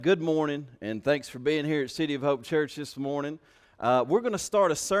Good morning, and thanks for being here at City of Hope Church this morning. We're going to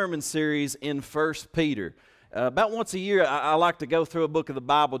start a sermon series in 1 Peter. About once a year, I like to go through a book of the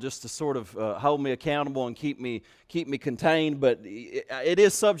Bible just to sort of hold me accountable and keep me contained. But it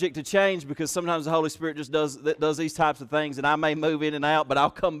is subject to change because sometimes the Holy Spirit just does these types of things, and I may move in and out. But I'll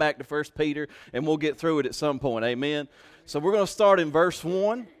come back to 1 Peter, and we'll get through it at some point. Amen. So we're going to start in verse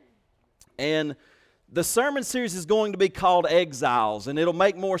 1, and the sermon series is going to be called Exiles, and it'll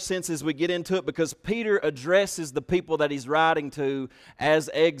make more sense as we get into it because Peter addresses the people that he's writing to as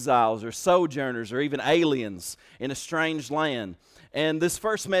exiles or sojourners or even aliens in a strange land. And this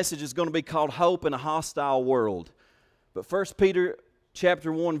first message is going to be called Hope in a Hostile World. But 1 Peter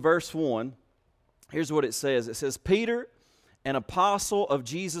chapter 1, verse 1, here's what it says. It says, Peter, an apostle of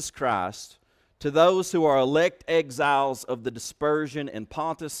Jesus Christ, to those who are elect exiles of the dispersion in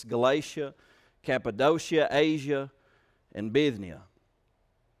Pontus, Galatia, Cappadocia, Asia, and Bithynia,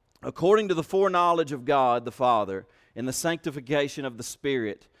 according to the foreknowledge of God the Father, in the sanctification of the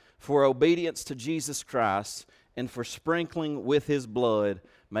Spirit, for obedience to Jesus Christ, and for sprinkling with His blood,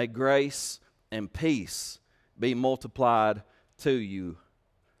 may grace and peace be multiplied to you.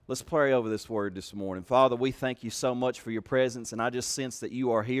 Let's pray over this word this morning. Father, we thank you so much for your presence, and I just sense that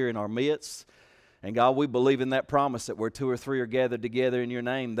you are here in our midst. And God, we believe in that promise that where two or three are gathered together in your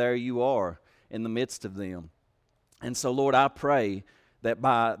name, there you are in the midst of them. And so, Lord, I pray that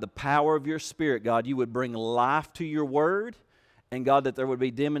by the power of your Spirit, God, you would bring life to your word, and God, that there would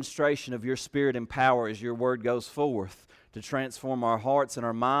be demonstration of your Spirit and power as your word goes forth to transform our hearts and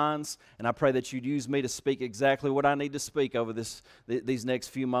our minds. And I pray that you'd use me to speak exactly what I need to speak over these next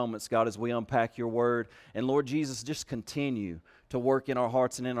few moments, God, as we unpack your word. And Lord Jesus, just continue to work in our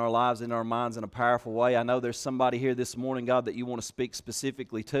hearts and in our lives, in our minds in a powerful way. I know there's somebody here this morning, God, that you want to speak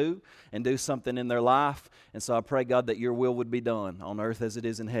specifically to and do something in their life. And so I pray, God, that your will would be done on earth as it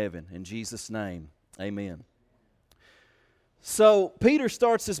is in heaven. In Jesus' name, amen. So Peter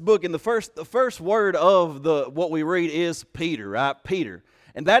starts this book, and the first word of what we read is Peter, right? Peter.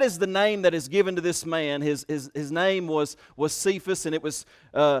 And that is the name that is given to this man. His name was Cephas, and it was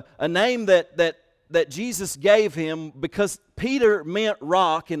a name that Jesus gave him because Peter meant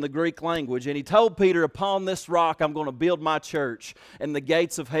rock in the Greek language, and he told Peter, upon this rock I'm going to build my church, and the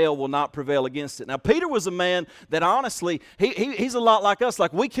gates of hell will not prevail against it. Now, Peter was a man that honestly, he's a lot like us.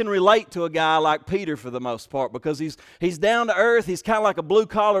 Like, we can relate to a guy like Peter for the most part because he's down to earth. He's kind of like a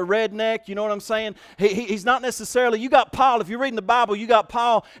blue-collar redneck, you know what I'm saying? He's not necessarily, you got Paul, if you're reading the Bible, you got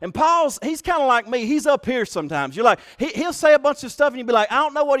Paul, and he's kind of like me. He's up here sometimes. You're like, he'll say a bunch of stuff, and you'll be like, I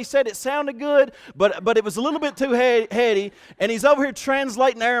don't know what he said. It sounded good, but it was a little bit too heady. And he's over here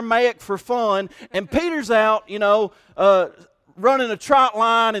translating Aramaic for fun, and Peter's out, running a trot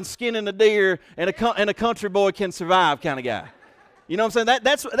line and skinning a deer, and a country boy can survive kind of guy. You know what I'm saying?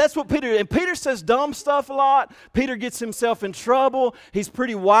 That's what Peter, and Peter says dumb stuff a lot. Peter gets himself in trouble. He's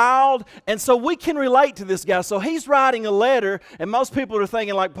pretty wild, and so we can relate to this guy. So he's writing a letter, and most people are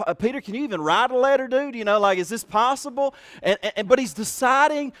thinking like, Peter, can you even write a letter, dude? Is this possible? But he's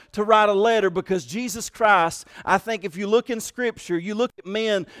deciding to write a letter because Jesus Christ, I think if you look in Scripture, you look at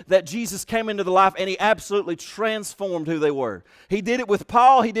men that Jesus came into the life, and he absolutely transformed who they were. He did it with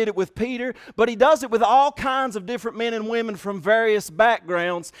Paul, he did it with Peter, but he does it with all kinds of different men and women from various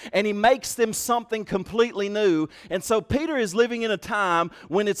backgrounds, and he makes them something completely new. And so Peter is living in a time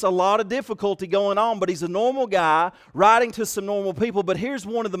when it's a lot of difficulty going on, but he's a normal guy writing to some normal people. But here's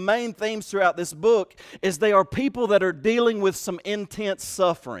one of the main themes throughout this book is they are people that are dealing with some intense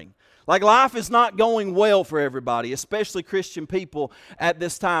suffering. Like, life is not going well for everybody, especially Christian people at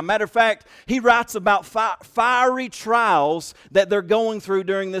this time. Matter of fact, he writes about fiery trials that they're going through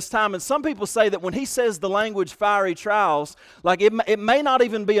during this time. And some people say that when he says the language fiery trials, like it may not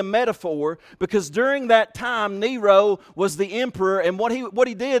even be a metaphor, because during that time, Nero was the emperor, and what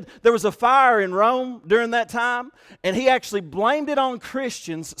he did, there was a fire in Rome during that time, and he actually blamed it on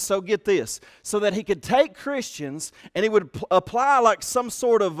Christians, so get this, so that he could take Christians and he would apply like some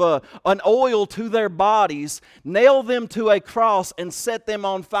sort of an oil to their bodies, nail them to a cross, and set them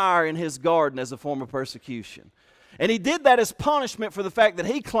on fire in his garden as a form of persecution. And he did that as punishment for the fact that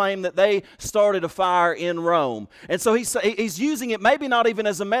he claimed that they started a fire in Rome. And so he's using it maybe not even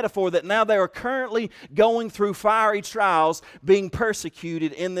as a metaphor, that now they are currently going through fiery trials, being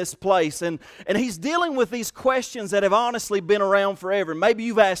persecuted in this place. And he's dealing with these questions that have honestly been around forever. Maybe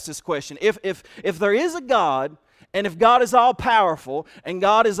you've asked this question. If there is a God, and if God is all powerful and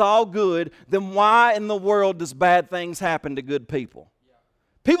God is all good, then why in the world does bad things happen to good people?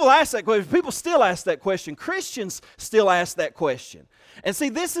 People ask that question. People still ask that question. Christians still ask that question. And see,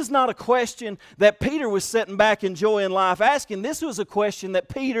 this is not a question that Peter was sitting back enjoying life asking. This was a question that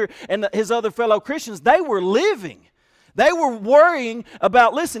Peter and his other fellow Christians, they were living. They were worrying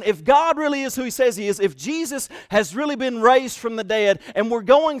about, listen, if God really is who He says He is, if Jesus has really been raised from the dead, and we're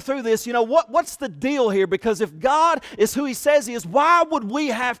going through this, what's the deal here? Because if God is who He says He is, why would we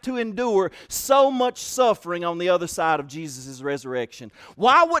have to endure so much suffering on the other side of Jesus' resurrection?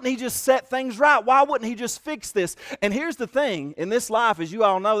 Why wouldn't He just set things right? Why wouldn't He just fix this? And here's the thing, in this life, as you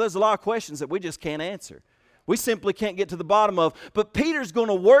all know, there's a lot of questions that we just can't answer. We simply can't get to the bottom of. But Peter's going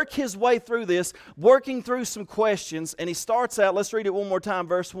to work his way through this, working through some questions. And he starts out, let's read it one more time,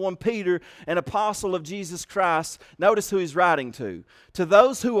 verse 1. Peter, an apostle of Jesus Christ. Notice who he's writing to. To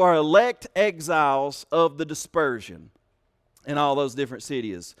those who are elect exiles of the dispersion in all those different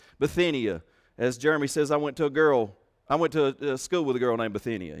cities. Bithynia. As Jeremy says, I went to a school with a girl named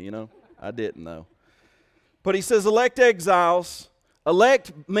Bithynia, I didn't though. But he says elect exiles.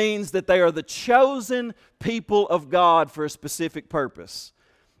 Elect means that they are the chosen people of God for a specific purpose.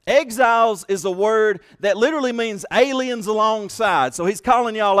 Exiles is a word that literally means aliens alongside. So he's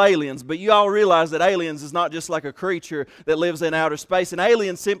calling y'all aliens, but you all realize that aliens is not just like a creature that lives in outer space. An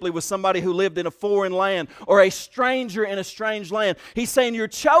alien simply was somebody who lived in a foreign land or a stranger in a strange land. He's saying you're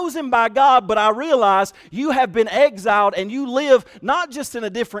chosen by God, but I realize you have been exiled and you live not just in a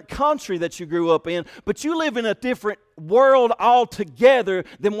different country that you grew up in, but you live in a different world altogether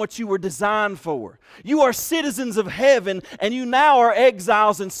than what you were designed for. You are citizens of heaven, and you now are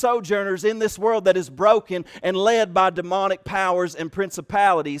exiles and sojourners in this world that is broken and led by demonic powers and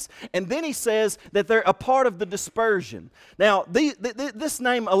principalities. And then he says that they're a part of the dispersion. Now, this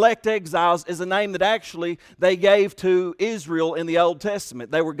name, elect exiles, is a name that actually they gave to Israel in the Old Testament.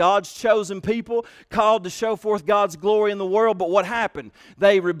 They were God's chosen people, called to show forth God's glory in the world. But what happened?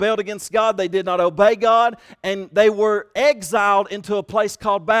 They rebelled against God. They did not obey God, and they were exiled into a place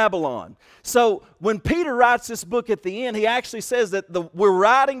called Babylon. So when Peter writes this book at the end, he actually says that we're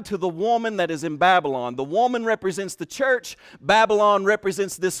writing to the woman that is in Babylon. The woman represents the church. Babylon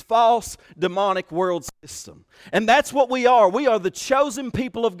represents this false demonic world system. And that's what we are. We are the chosen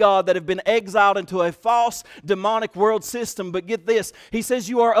people of God that have been exiled into a false demonic world system. But get this, he says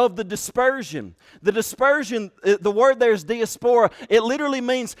you are of the dispersion. The dispersion, the word there is diaspora. It literally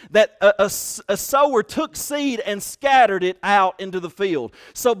means that a sower took seed and scattered it out into the field.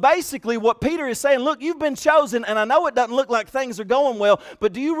 So basically what Peter is saying, look, you've been chosen, and I know it doesn't look like things are going well,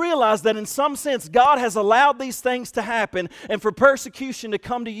 but do you realize that in some sense God has allowed these things to happen and for persecution to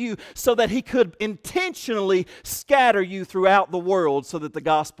come to you so that He could intentionally scatter you throughout the world so that the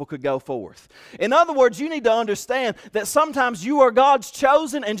gospel could go forth? In other words, you need to understand that sometimes you are God's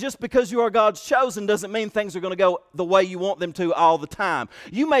chosen, and just because you are God's chosen doesn't mean things are going to go the way you want them to all the time.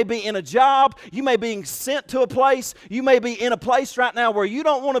 You may be in a job, you may be sent to a place, you may be in a place right now where you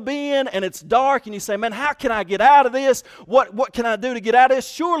don't want to be in, and it's dark, and you say, man, how can I get out of this? What can I do to get out of this?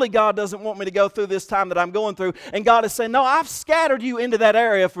 Surely God doesn't want me to go through this time that I'm going through. And God is saying, no, I've scattered you into that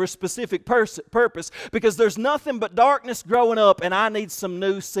area for a specific purpose, because there's nothing but darkness growing up, and I need some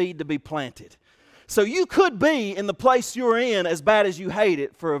new seed to be planted. So you could be in the place you're in as bad as you hate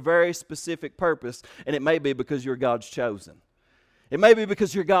it for a very specific purpose, and it may be because you're God's chosen. It may be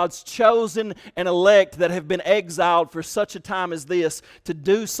because you're God's chosen and elect that have been exiled for such a time as this to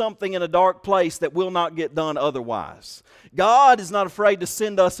do something in a dark place that will not get done otherwise. God is not afraid to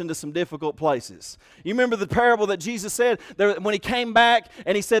send us into some difficult places. You remember the parable that Jesus said when He came back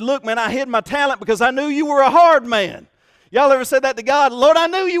and He said, look, man, I hid my talent because I knew you were a hard man. Y'all ever said that to God? Lord, I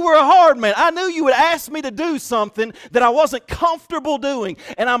knew you were a hard man. I knew you would ask me to do something that I wasn't comfortable doing.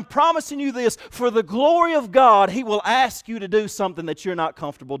 And I'm promising you this, for the glory of God, He will ask you to do something that you're not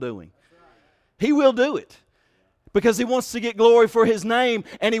comfortable doing. He will do it. Because He wants to get glory for His name,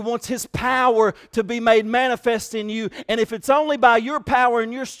 and He wants His power to be made manifest in you. And if it's only by your power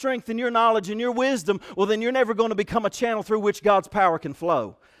and your strength and your knowledge and your wisdom, well, then you're never going to become a channel through which God's power can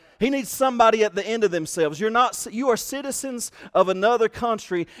flow. He needs somebody at the end of themselves. You are citizens of another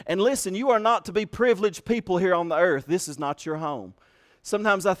country, and listen, you are not to be privileged people here on the earth. This is not your home.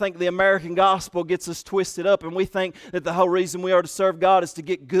 Sometimes I think the American gospel gets us twisted up, and we think that the whole reason we are to serve God is to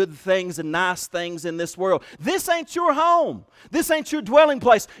get good things and nice things in this world. This ain't your home. This ain't your dwelling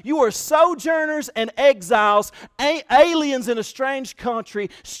place. You are sojourners and exiles, aliens in a strange country,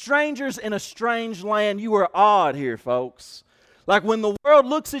 strangers in a strange land. You are odd here, folks. Like when the world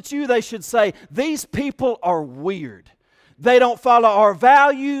looks at you, they should say, these people are weird. They don't follow our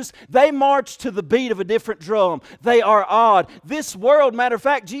values. They march to the beat of a different drum. They are odd. This world, matter of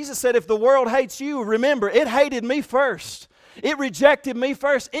fact, Jesus said, if the world hates you, remember, it hated me first. It rejected me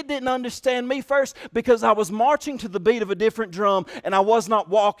first. It didn't understand me first because I was marching to the beat of a different drum and I was not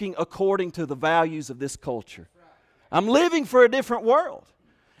walking according to the values of this culture. I'm living for a different world.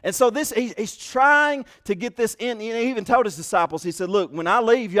 And so he's trying to get this in. He even told his disciples, he said, look, when I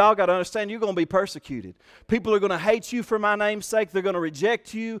leave, y'all got to understand you're going to be persecuted. People are going to hate you for my name's sake. They're going to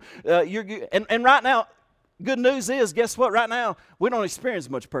reject you. And right now, good news is, guess what? Right now, we don't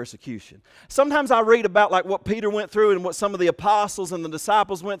experience much persecution. Sometimes I read about like what Peter went through and what some of the apostles and the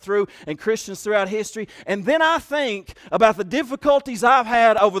disciples went through and Christians throughout history. And then I think about the difficulties I've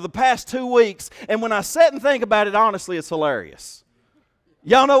had over the past 2 weeks. And when I sit and think about it, honestly, it's hilarious.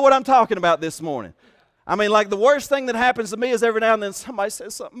 Y'all know what I'm talking about this morning. I mean, like the worst thing that happens to me is every now and then somebody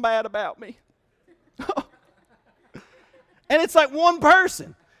says something bad about me. And it's like one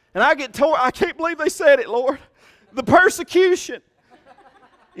person. And I get told, I can't believe they said it, Lord. The persecution.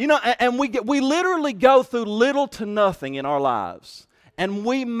 You know, and we literally go through little to nothing in our lives. And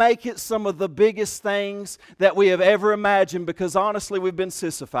we make it some of the biggest things that we have ever imagined because honestly, we've been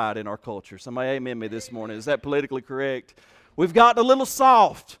sissified in our culture. Somebody amen me this morning. Is that politically correct? We've gotten a little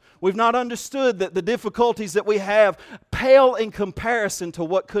soft. We've not understood that the difficulties that we have pale in comparison to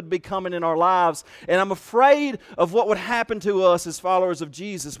what could be coming in our lives. And I'm afraid of what would happen to us as followers of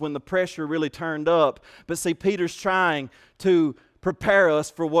Jesus when the pressure really turned up. But see, Peter's trying to prepare us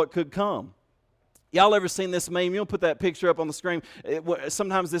for what could come. Y'all ever seen this meme? You'll put that picture up on the screen.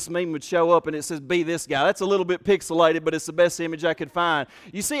 Sometimes this meme would show up and it says, be this guy. That's a little bit pixelated, but it's the best image I could find.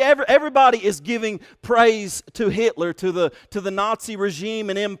 You see, everybody is giving praise to Hitler, to the Nazi regime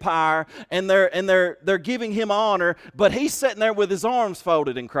and empire, and they're giving him honor, but he's sitting there with his arms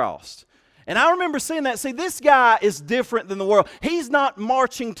folded and crossed. And I remember seeing that. See, this guy is different than the world. He's not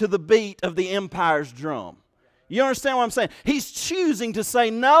marching to the beat of the empire's drum. You understand what I'm saying? He's choosing to say,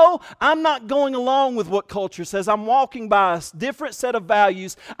 no, I'm not going along with what culture says. I'm walking by a different set of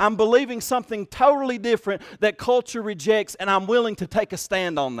values. I'm believing something totally different that culture rejects, and I'm willing to take a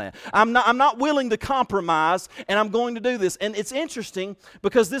stand on that. I'm not willing to compromise, and I'm going to do this. And it's interesting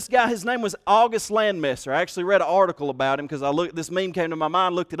because this guy, his name was August Landmesser. I actually read an article about him because this meme came to my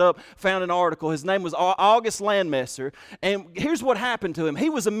mind, looked it up, found an article. His name was August Landmesser. And here's what happened to him. He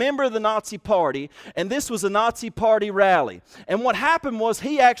was a member of the Nazi Party, and this was a Nazi Party rally. And what happened was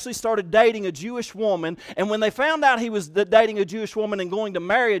he actually started dating a Jewish woman, and when they found out he was dating a Jewish woman and going to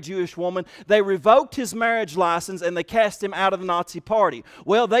marry a Jewish woman, they revoked his marriage license and they cast him out of the Nazi Party.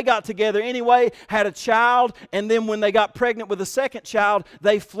 Well, they got together anyway, had a child, and then when they got pregnant with a second child,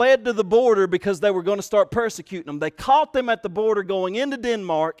 they fled to the border because they were going to start persecuting them. They caught them at the border going into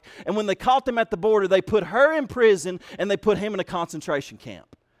Denmark, and when they caught them at the border, they put her in prison and they put him in a concentration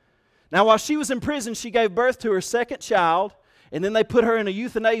camp. Now, while she was in prison, she gave birth to her second child, and then they put her in a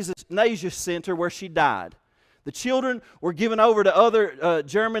euthanasia center where she died. The children were given over to other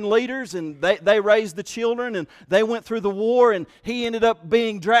German leaders, and they raised the children, and they went through the war, and he ended up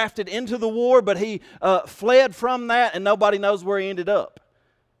being drafted into the war, but he fled from that, and nobody knows where he ended up.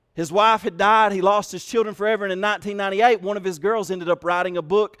 His wife had died. He lost his children forever. And in 1998, one of his girls ended up writing a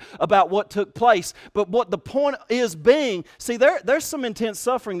book about what took place. But what the point is being, see, there's some intense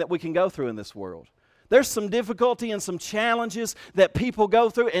suffering that we can go through in this world. There's some difficulty and some challenges that people go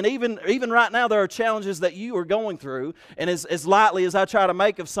through. And even right now, there are challenges that you are going through. And as lightly as I try to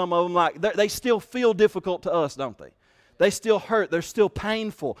make of some of them, like they still feel difficult to us, don't they? They still hurt. They're still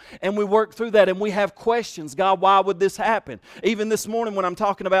painful. And we work through that and we have questions. God, why would this happen? Even this morning when I'm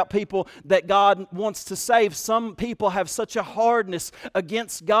talking about people that God wants to save, some people have such a hardness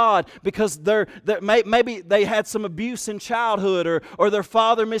against God because maybe they had some abuse in childhood or their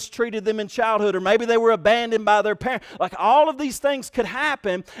father mistreated them in childhood, or maybe they were abandoned by their parents. Like all of these things could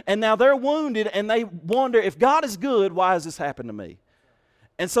happen, and now they're wounded and they wonder, if God is good, why has this happened to me?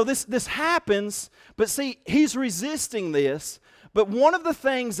 And so this happens, but see, he's resisting this. But one of the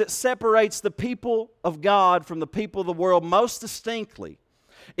things that separates the people of God from the people of the world most distinctly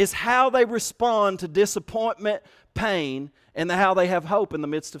is how they respond to disappointment, pain, and how they have hope in the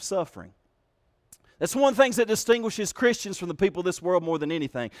midst of suffering. That's one of the things that distinguishes Christians from the people of this world more than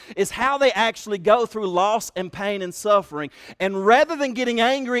anything, is how they actually go through loss and pain and suffering. And rather than getting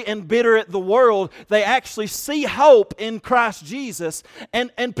angry and bitter at the world, they actually see hope in Christ Jesus.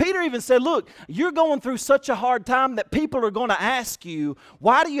 And Peter even said, look, you're going through such a hard time that people are going to ask you,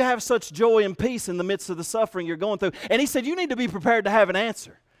 why do you have such joy and peace in the midst of the suffering you're going through? And he said, you need to be prepared to have an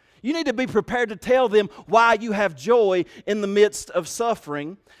answer. You need to be prepared to tell them why you have joy in the midst of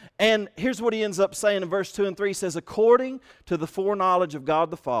suffering. And here's what he ends up saying in verse 2 and 3. He says, according to the foreknowledge of God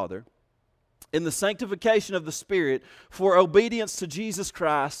the Father, in the sanctification of the Spirit, for obedience to Jesus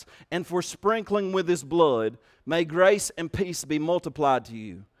Christ, and for sprinkling with His blood, may grace and peace be multiplied to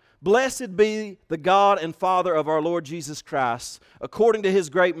you. Blessed be the God and Father of our Lord Jesus Christ. According to His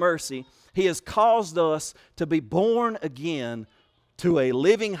great mercy, He has caused us to be born again to a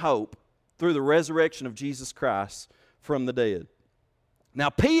living hope through the resurrection of Jesus Christ from the dead. Now,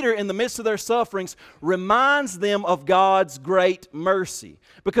 Peter, in the midst of their sufferings, reminds them of God's great mercy.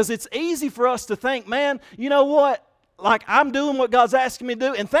 Because it's easy for us to think, man, you know what? Like, I'm doing what God's asking me to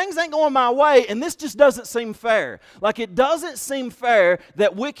do, and things ain't going my way, and this just doesn't seem fair. Like, it doesn't seem fair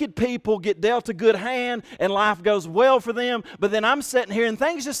that wicked people get dealt a good hand and life goes well for them, but then I'm sitting here and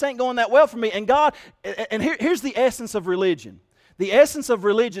things just ain't going that well for me. And God, and here's the essence of religion. The essence of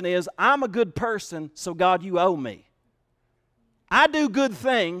religion is, I'm a good person, so God, you owe me. I do good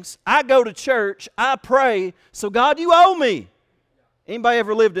things. I go to church. I pray. So God, you owe me. Anybody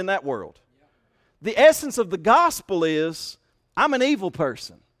ever lived in that world? The essence of the gospel is, I'm an evil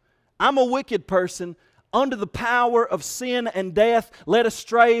person. I'm a wicked person under the power of sin and death, led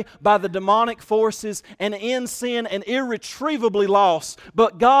astray by the demonic forces, and in sin and irretrievably lost.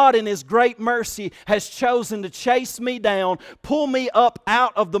 But God in His great mercy has chosen to chase me down, pull me up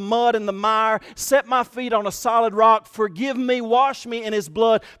out of the mud and the mire, set my feet on a solid rock, forgive me, wash me in His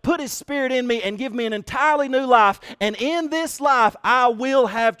blood, put His Spirit in me, and give me an entirely new life. And in this life, I will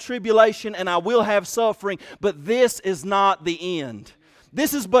have tribulation and I will have suffering, but this is not the end.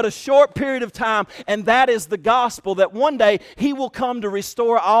 This is but a short period of time, and that is the gospel, that one day He will come to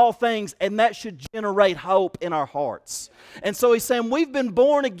restore all things, and that should generate hope in our hearts. And so He's saying we've been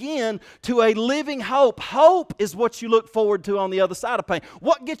born again to a living hope. Hope is what you look forward to on the other side of pain.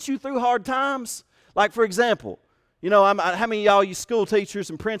 What gets you through hard times? Like, for example, you know, how many of y'all, you school teachers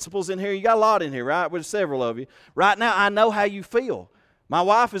and principals in here? You got a lot in here, right? With several of you. Right now, I know how you feel. My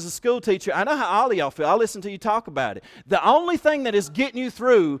wife is a school teacher. I know how all of y'all feel. I'll listen to you talk about it. The only thing that is getting you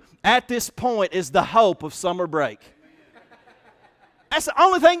through at this point is the hope of summer break. That's the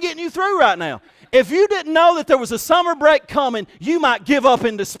only thing getting you through right now. If you didn't know that there was a summer break coming, you might give up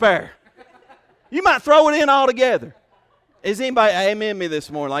in despair. You might throw it in altogether. Is anybody amen me this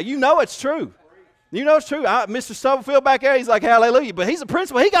morning? Like, you know it's true. You know it's true. Mr. Stubblefield back there, he's like, hallelujah. But he's a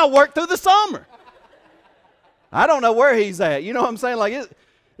principal. He got to work through the summer. I don't know where he's at. You know what I'm saying? Like,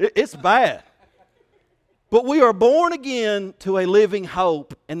 it's bad. But we are born again to a living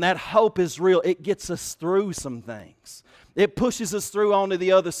hope, and that hope is real. It gets us through some things. It pushes us through onto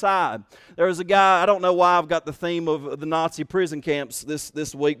the other side. There was a guy, I don't know why I've got the theme of the Nazi prison camps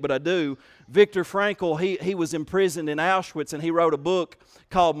this week, but I do. Viktor Frankl, he was imprisoned in Auschwitz, and he wrote a book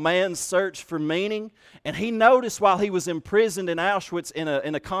called Man's Search for Meaning. And he noticed while he was imprisoned in Auschwitz in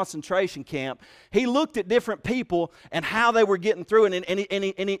a concentration camp, he looked at different people and how they were getting through it,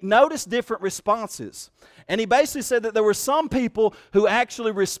 and he noticed different responses. And he basically said that there were some people who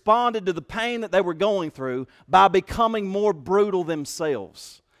actually responded to the pain that they were going through by becoming more brutal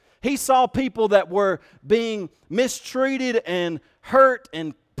themselves. He saw people that were being mistreated and hurt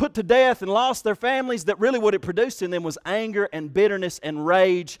and put to death and lost their families, that really what it produced in them was anger and bitterness and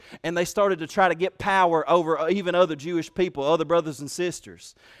rage, and they started to try to get power over even other Jewish people, other brothers and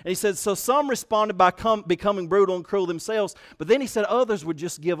sisters. And he said, so some responded by becoming brutal and cruel themselves, but then he said others would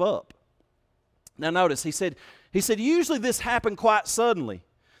just give up. Now notice, he said usually this happened quite suddenly,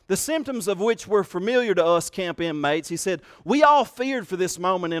 the symptoms of which were familiar to us camp inmates. He said, we all feared for this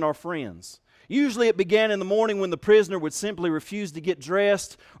moment in our friends. Usually it began in the morning when the prisoner would simply refuse to get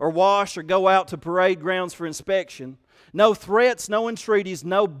dressed or wash or go out to parade grounds for inspection. No threats, no entreaties,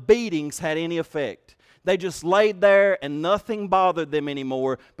 no beatings had any effect. They just laid there and nothing bothered them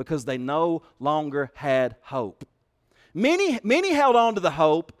anymore because they no longer had hope. Many held on to the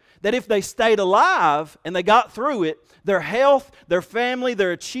hope that if they stayed alive and they got through it, their health, their family,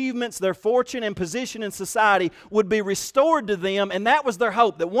 their achievements, their fortune and position in society would be restored to them, and that was their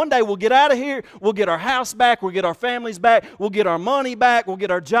hope, that one day we'll get out of here, we'll get our house back, we'll get our families back, we'll get our money back, we'll get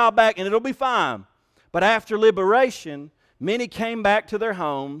our job back, and it'll be fine. But after liberation, many came back to their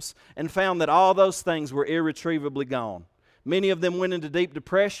homes and found that all those things were irretrievably gone. Many of them went into deep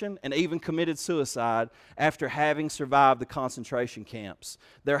depression and even committed suicide after having survived the concentration camps.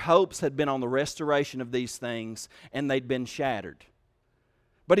 Their hopes had been on the restoration of these things, and they'd been shattered.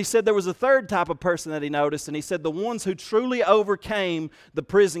 But he said there was a third type of person that he noticed, and he said the ones who truly overcame the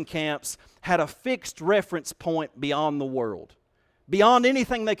prison camps had a fixed reference point beyond the world. Beyond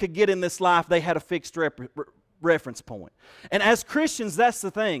anything they could get in this life, they had a fixed reference point. And as Christians, that's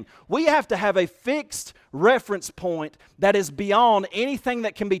the thing. We have to have a fixed reference point that is beyond anything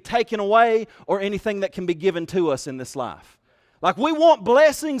that can be taken away or anything that can be given to us in this life. Like we want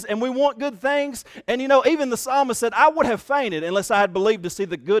blessings and we want good things. And even the psalmist said, I would have fainted unless I had believed to see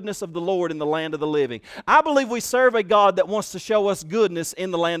the goodness of the Lord in the land of the living. I believe we serve a God that wants to show us goodness in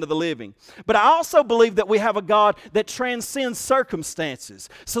the land of the living. But I also believe that we have a God that transcends circumstances,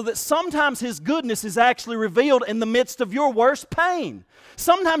 so that sometimes His goodness is actually revealed in the midst of your worst pain.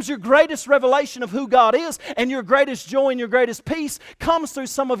 Sometimes your greatest revelation of who God is and your greatest joy and your greatest peace comes through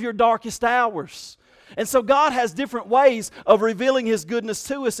some of your darkest hours. And so God has different ways of revealing His goodness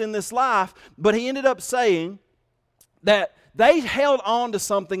to us in this life, but He ended up saying that they held on to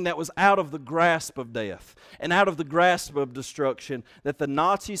something that was out of the grasp of death and out of the grasp of destruction that the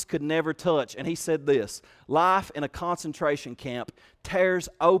Nazis could never touch. And he said this, life in a concentration camp tears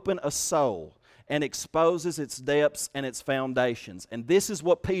open a soul and exposes its depths and its foundations. And this is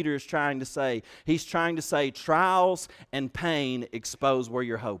what Peter is trying to say. He's trying to say trials and pain expose where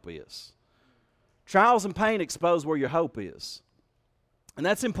your hope is. Trials and pain expose where your hope is. And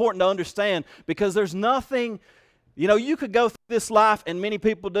that's important to understand, because there's nothing, you could go through this life, and many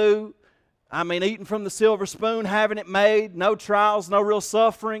people do, eating from the silver spoon, having it made, no trials, no real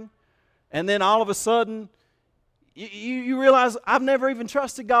suffering, and then all of a sudden, you realize, I've never even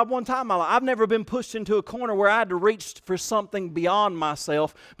trusted God one time in my life. I've never been pushed into a corner where I had to reach for something beyond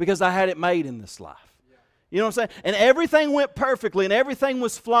myself because I had it made in this life. You know what I'm saying? And everything went perfectly and everything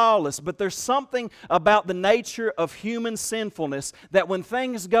was flawless, but there's something about the nature of human sinfulness that when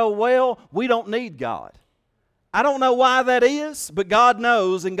things go well, we don't need God. I don't know why that is, but God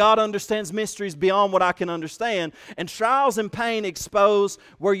knows, and God understands mysteries beyond what I can understand. And trials and pain expose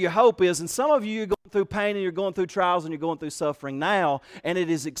where your hope is. And some of you are going through pain and you're going through trials and you're going through suffering now, and it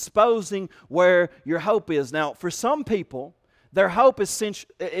is exposing where your hope is. Now, for some people, their hope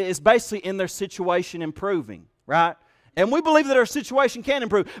is basically in their situation improving, right? And we believe that our situation can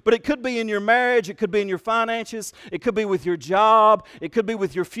improve, but it could be in your marriage, it could be in your finances, it could be with your job, it could be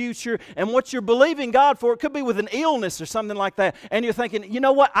with your future, and what you're believing God for, it could be with an illness or something like that, and you're thinking, you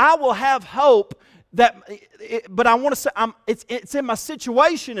know what, I will have hope, but I want to say, it's in my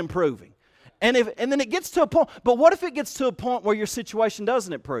situation improving. And then it gets to a point, but what if it gets to a point where your situation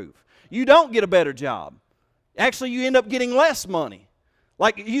doesn't improve? You don't get a better job. Actually, you end up getting less money.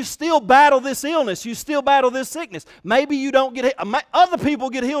 Like, you still battle this illness. You still battle this sickness. Maybe you don't get healed. Other people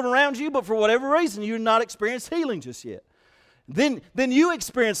get healed around you, but for whatever reason, you've not experienced healing just yet. Then you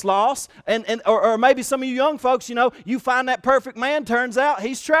experience loss, or maybe some of you young folks, you find that perfect man, turns out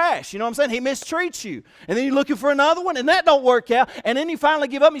he's trash. You know what I'm saying? He mistreats you. And then you're looking for another one, and that don't work out. And then you finally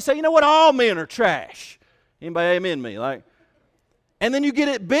give up, and you say, you know what? All men are trash. Anybody amen me? And then you get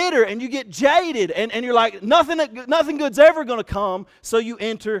it bitter and you get jaded and you're like, nothing good's ever going to come, so you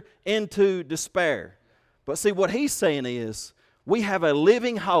enter into despair. But see, what he's saying is, we have a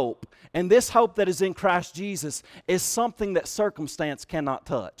living hope, and this hope that is in Christ Jesus is something that circumstance cannot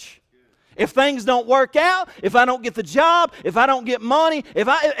touch. If things don't work out, if I don't get the job, if I don't get money,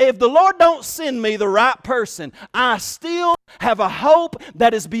 if the Lord don't send me the right person, I still have a hope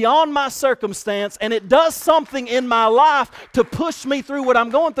that is beyond my circumstance, and it does something in my life to push me through what I'm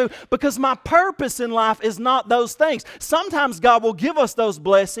going through, because my purpose in life is not those things. Sometimes God will give us those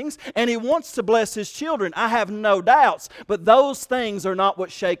blessings, and He wants to bless His children. I have no doubts, but those things are not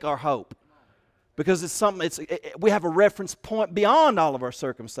what shake our hope. Because we have a reference point beyond all of our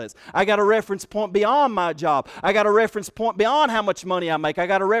circumstances. I got a reference point beyond my job. I got a reference point beyond how much money I make. I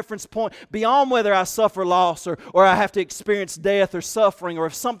got a reference point beyond whether I suffer loss or I have to experience death or suffering, or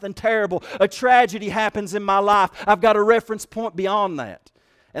if something terrible, a tragedy happens in my life. I've got a reference point beyond that.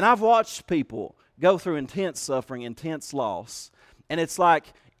 And I've watched people go through intense suffering, intense loss, and it's like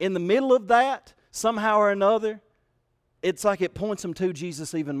in the middle of that, somehow or another, it's like it points them to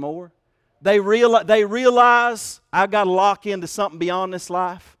Jesus even more. They realize I've got to lock into something beyond this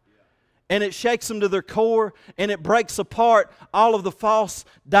life. And it shakes them to their core, and it breaks apart all of the false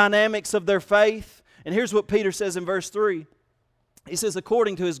dynamics of their faith. And here's what Peter says in verse 3. He says,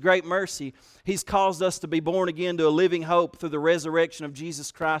 according to His great mercy, He's caused us to be born again to a living hope through the resurrection of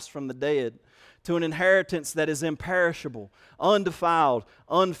Jesus Christ from the dead, to an inheritance that is imperishable, undefiled,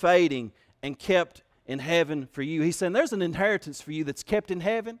 unfading, and kept in heaven for you. He's saying there's an inheritance for you that's kept in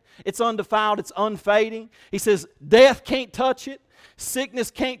heaven. It's undefiled. It's unfading. He says death can't touch it.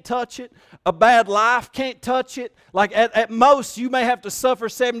 Sickness can't touch it. A bad life can't touch it. Like at most, you may have to suffer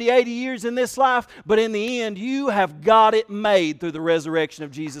 70, 80 years in this life, but in the end, you have got it made through the resurrection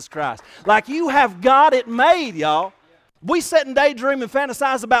of Jesus Christ. Like, you have got it made, y'all. We sit and daydream and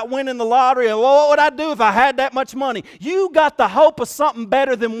fantasize about winning the lottery, and what would I do if I had that much money? You got the hope of something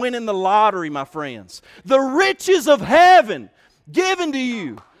better than winning the lottery, my friends. The riches of heaven given to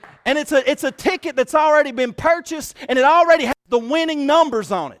you. And it's a ticket that's already been purchased, and it already has the winning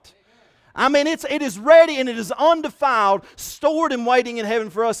numbers on it. I mean, it is ready and it is undefiled, stored and waiting in heaven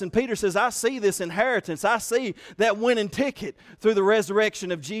for us. And Peter says, I see this inheritance. I see that winning ticket through the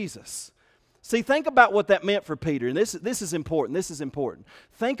resurrection of Jesus. See, think about what that meant for Peter. And this is important. This is important.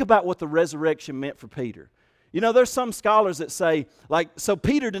 Think about what the resurrection meant for Peter. You know, there's some scholars that say, so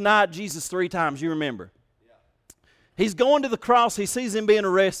Peter denied Jesus 3 times, you remember. He's going to the cross. He sees him being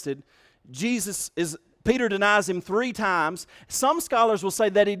arrested. Peter denies him 3 times. Some scholars will say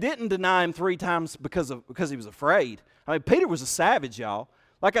that he didn't deny him 3 times because he was afraid. I mean, Peter was a savage, y'all.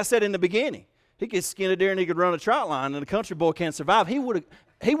 Like I said in the beginning, he could skin a deer and he could run a trot line, and a country boy can't survive. He would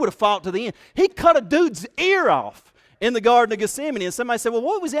have fought to the end. He cut a dude's ear off in the Garden of Gethsemane, and somebody said, well,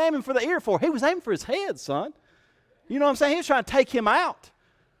 what was he aiming for the ear for? He was aiming for his head, son. You know what I'm saying? He was trying to take him out.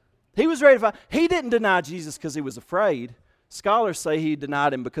 He was ready to fight. He didn't deny Jesus because he was afraid. Scholars say he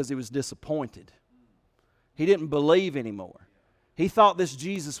denied him because he was disappointed. He didn't believe anymore. He thought this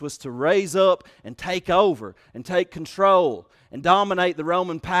Jesus was to raise up and take over and take control and dominate the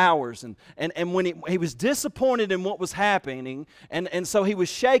Roman powers. And when he was disappointed in what was happening, and so he was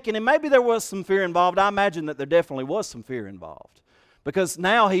shaken, and maybe there was some fear involved. I imagine that there definitely was some fear involved. Because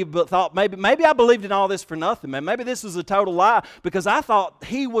now he thought, maybe I believed in all this for nothing, man. Maybe this was a total lie because I thought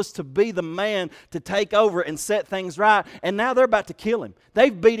he was to be the man to take over and set things right. And now they're about to kill him.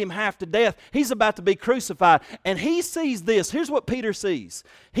 They've beat him half to death. He's about to be crucified. And he sees this. Here's what Peter sees.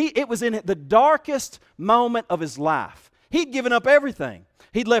 It was in the darkest moment of his life. He'd given up everything.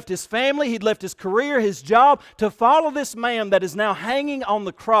 He'd left his family, he'd left his career, his job to follow this man that is now hanging on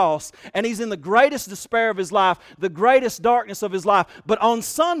the cross, and he's in the greatest despair of his life, the greatest darkness of his life. But on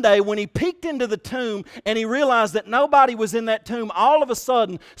Sunday, when he peeked into the tomb and he realized that nobody was in that tomb, all of a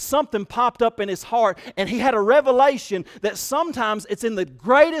sudden something popped up in his heart, and he had a revelation that sometimes it's in the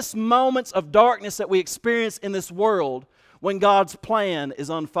greatest moments of darkness that we experience in this world when God's plan is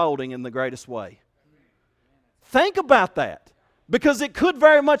unfolding in the greatest way. Think about that. Because it could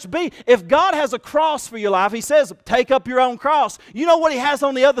very much be, if God has a cross for your life, He says, take up your own cross. You know what He has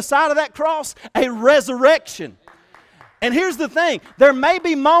on the other side of that cross? A resurrection. And here's the thing, there may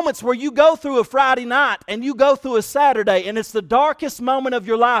be moments where you go through a Friday night and you go through a Saturday and it's the darkest moment of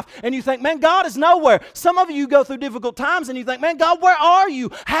your life and you think, man, God is nowhere. Some of you go through difficult times and you think, man, God, where are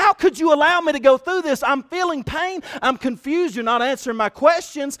you? How could you allow me to go through this? I'm feeling pain. I'm confused. You're not answering my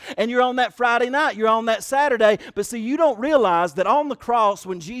questions, and you're on that Friday night. You're on that Saturday. But see, you don't realize that on the cross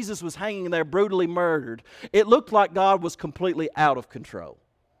when Jesus was hanging there brutally murdered, it looked like God was completely out of control.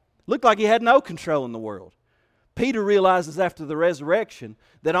 It looked like He had no control in the world. Peter realizes after the resurrection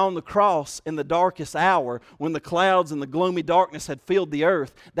that on the cross in the darkest hour, when the clouds and the gloomy darkness had filled the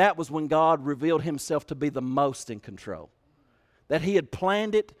earth, that was when God revealed Himself to be the most in control. That He had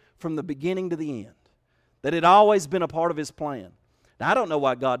planned it from the beginning to the end. That it had always been a part of His plan. Now, I don't know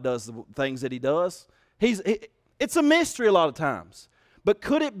why God does the things that He does. It's a mystery a lot of times. But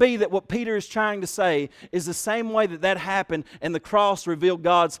could it be that what Peter is trying to say is the same way that happened and the cross revealed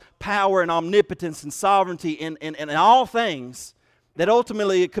God's power and omnipotence and sovereignty in all things, that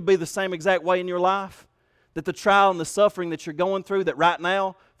ultimately it could be the same exact way in your life? That the trial and the suffering that you're going through, that right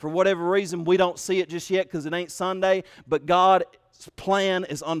now, for whatever reason, we don't see it just yet because it ain't Sunday, but God's plan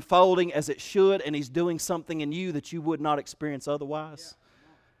is unfolding as it should, and He's doing something in you that you would not experience otherwise.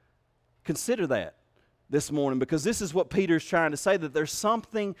 Consider that this morning, because this is what Peter's trying to say, that there's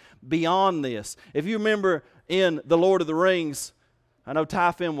something beyond this. If you remember in The Lord of the Rings, I know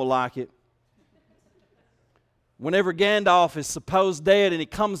Ty Finn will like it, whenever Gandalf is supposed dead and he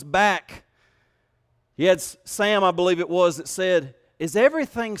comes back, he had Sam, I believe it was, that said, is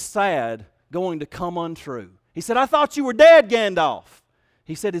everything sad going to come untrue? He said, I thought you were dead, Gandalf.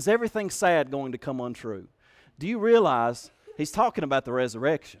 He said, is everything sad going to come untrue? Do you realize he's talking about the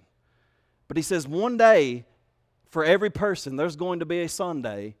resurrection? But he says one day, for every person, there's going to be a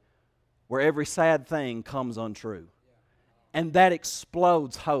Sunday where every sad thing comes untrue. And that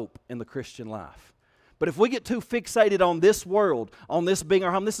explodes hope in the Christian life. But if we get too fixated on this world, on this being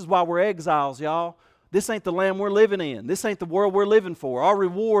our home, this is why we're exiles, y'all. This ain't the land we're living in. This ain't the world we're living for. Our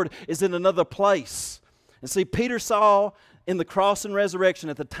reward is in another place. And see, Peter saw in the cross and resurrection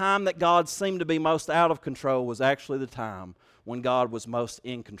that the time that God seemed to be most out of control was actually the time when God was most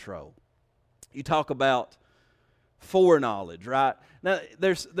in control. You talk about foreknowledge, right? Now,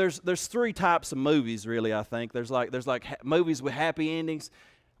 there's 3 types of movies, really, I think. There's like movies with happy endings.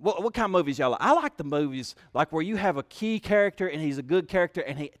 What kind of movies y'all like? I like the movies like where you have a key character and he's a good character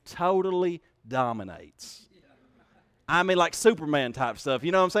and he totally dominates. I mean, like Superman type stuff,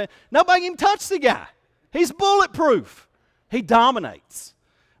 you know what I'm saying? Nobody can touch the guy. He's bulletproof. He dominates.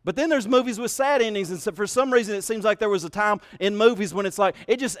 But then there's movies with sad endings, and so for some reason it seems like there was a time in movies when it's like,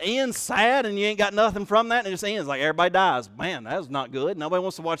 it just ends sad and you ain't got nothing from that, and it just ends like everybody dies. Man, that was not good. Nobody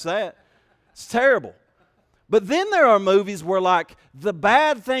wants to watch that. It's terrible. But then there are movies where like the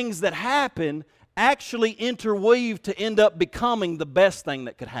bad things that happen actually interweave to end up becoming the best thing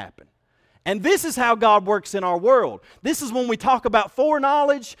that could happen. And this is how God works in our world. This is when we talk about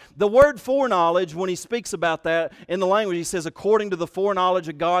foreknowledge. The word foreknowledge, when he speaks about that in the language, he says, according to the foreknowledge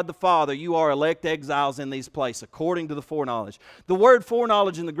of God the Father, you are elect exiles in these places, according to the foreknowledge. The word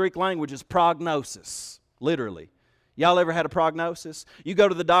foreknowledge in the Greek language is prognosis, literally. Y'all ever had a prognosis? You go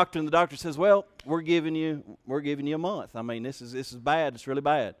to the doctor and the doctor says, well, we're giving you a month. I mean, this is bad. It's really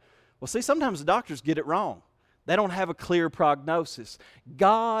bad. Well, see, sometimes the doctors get it wrong. They don't have a clear prognosis.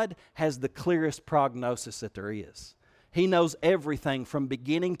 God has the clearest prognosis that there is. He knows everything from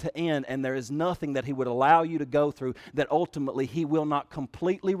beginning to end, and there is nothing that He would allow you to go through that ultimately He will not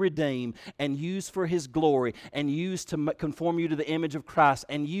completely redeem and use for His glory and use to conform you to the image of Christ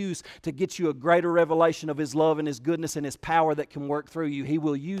and use to get you a greater revelation of His love and His goodness and His power that can work through you. He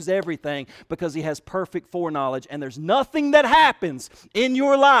will use everything because He has perfect foreknowledge, and there's nothing that happens in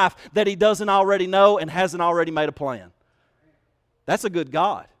your life that He doesn't already know and hasn't already made a plan. That's a good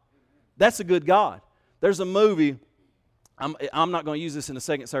God. That's a good God. There's a movie... I'm not going to use this in the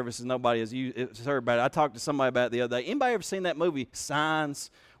second service as nobody has heard about it. I talked to somebody about it the other day. Anybody ever seen that movie,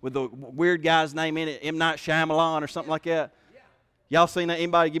 Signs, with the weird guy's name in it, M. Night Shyamalan or something like that? Y'all seen that?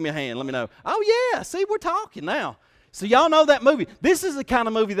 Anybody give me a hand. Let me know. Oh, yeah. See, we're talking now. So y'all know that movie. This is the kind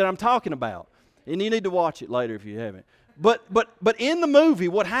of movie that I'm talking about. And you need to watch it later if you haven't. But in the movie,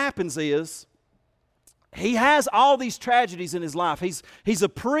 what happens is, he has all these tragedies in his life. He's a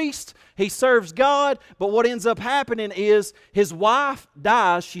priest. He serves God. But what ends up happening is his wife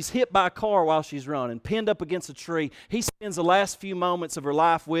dies. She's hit by a car while she's running, pinned up against a tree. He spends the last few moments of her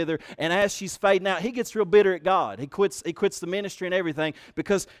life with her. And as she's fading out, he gets real bitter at God. He quits the ministry and everything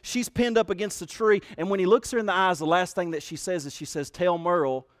because she's pinned up against a tree. And when he looks her in the eyes, the last thing that she says is, tell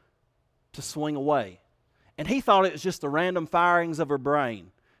Merle to swing away. And he thought it was just the random firings of her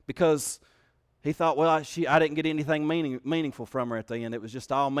brain because... he thought, well, I didn't get anything meaningful from her at the end. It was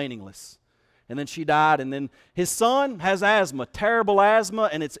just all meaningless. And then she died. And then his son has asthma, terrible asthma,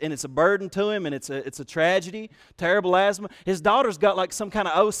 and it's a burden to him, and it's a tragedy, terrible asthma. His daughter's got like some kind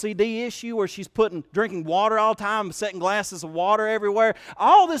of OCD issue where she's drinking water all the time, setting glasses of water everywhere.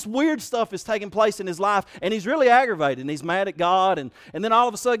 All this weird stuff is taking place in his life, and he's really aggravated, and he's mad at God. And then all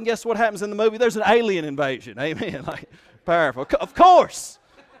of a sudden, guess what happens in the movie? There's an alien invasion. Amen. Like, powerful. Of course.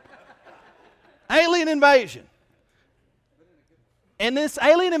 Alien invasion. And this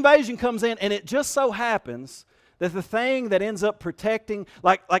alien invasion comes in, and it just so happens that the thing that ends up protecting,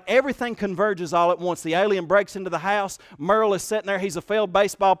 like everything converges all at once. The alien breaks into the house. Merle is sitting there. He's a failed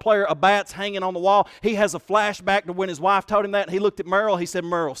baseball player. A bat's hanging on the wall. He has a flashback to when his wife told him that. And he looked at Merle. He said,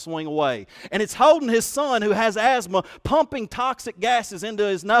 Merle, swing away. And it's holding his son who has asthma, pumping toxic gases into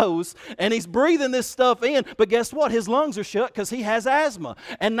his nose. And he's breathing this stuff in. But guess what? His lungs are shut because he has asthma.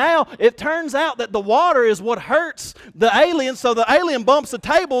 And now it turns out that the water is what hurts the alien. So the alien bumps the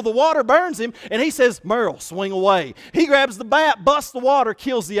table. The water burns him. And he says, Merle, swing away. He grabs the bat, busts the water,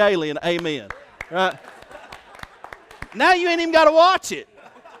 kills the alien. Amen. Right? Now you ain't even got to watch it.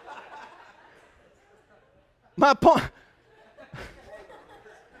 My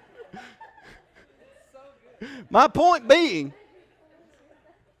point being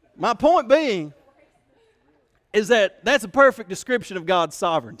is that that's a perfect description of God's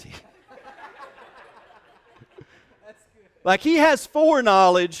sovereignty. Like He has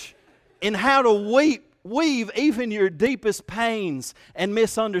foreknowledge in how to weave even your deepest pains and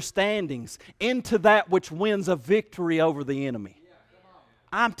misunderstandings into that which wins a victory over the enemy.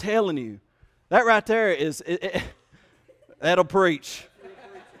 I'm telling you, that right there that'll preach.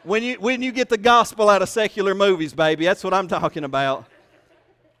 When you get the gospel out of secular movies, baby, that's what I'm talking about.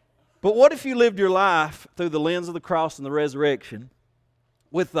 But what if you lived your life through the lens of the cross and the resurrection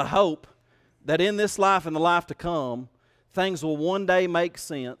with the hope that in this life and the life to come, things will one day make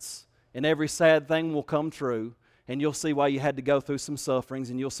sense and every sad thing will come true, and you'll see why you had to go through some sufferings,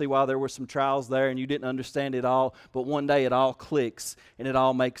 and you'll see why there were some trials there, and you didn't understand it all, but one day it all clicks, and it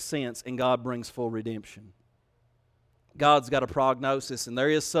all makes sense, and God brings full redemption. God's got a prognosis, and there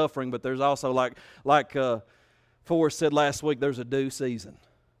is suffering, but there's also, like Forrest said last week, there's a due season.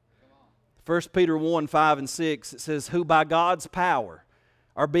 1 Peter 1, 5 and 6, it says, who by God's power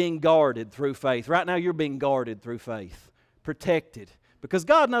are being guarded through faith. Right now you're being guarded through faith, protected, Because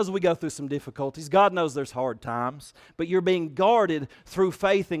God knows we go through some difficulties. God knows there's hard times. But you're being guarded through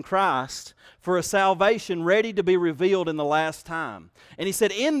faith in Christ for a salvation ready to be revealed in the last time. And he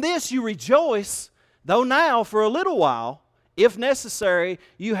said, in this you rejoice, though now for a little while, if necessary,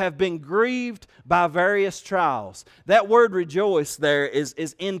 you have been grieved by various trials. That word rejoice there is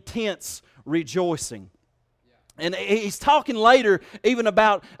intense rejoicing. And he's talking later even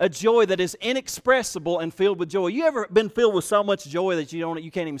about a joy that is inexpressible and filled with joy. You ever been filled with so much joy that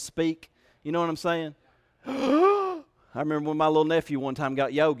you can't even speak? You know what I'm saying? I remember when my little nephew one time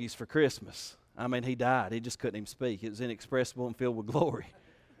got yogis for Christmas. I mean, he died. He just couldn't even speak. It was inexpressible and filled with glory.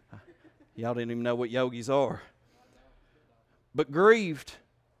 Y'all didn't even know what yogis are. But grieved,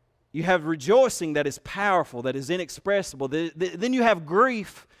 you have rejoicing that is powerful, that is inexpressible. Then you have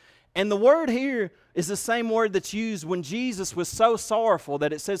grief. And the word here is the same word that's used when Jesus was so sorrowful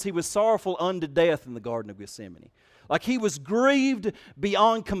that it says he was sorrowful unto death in the Garden of Gethsemane. Like he was grieved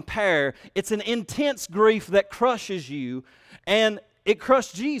beyond compare. It's an intense grief that crushes you, and it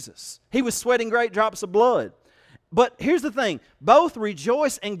crushed Jesus. He was sweating great drops of blood. But here's the thing. Both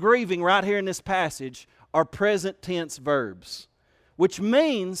rejoice and grieving right here in this passage are present tense verbs, which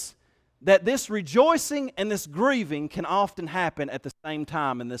means that this rejoicing and this grieving can often happen at the same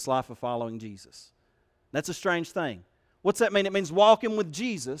time in this life of following Jesus. That's a strange thing. What's that mean? It means walking with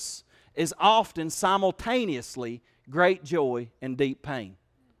Jesus is often simultaneously great joy and deep pain.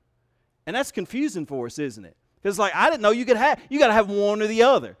 And that's confusing for us, isn't it? Because like I didn't know you got to have one or the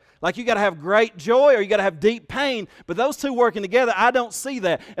other. Like you got to have great joy or you got to have deep pain, but those two working together, I don't see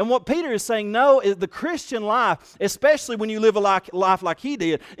that. And what Peter is saying, no, is the Christian life, especially when you live a life like he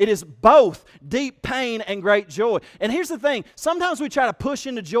did, it is both deep pain and great joy. And here's the thing, sometimes we try to push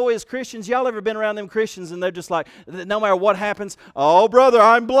into joy as Christians. Y'all ever been around them Christians and they're just like, no matter what happens, oh brother,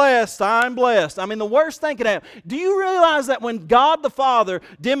 I'm blessed, I'm blessed. I mean, the worst thing could happen. Do you realize that when God the Father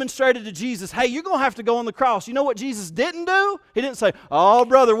demonstrated to Jesus, hey, you're going to have to go on the cross, you know what Jesus didn't do? He didn't say, oh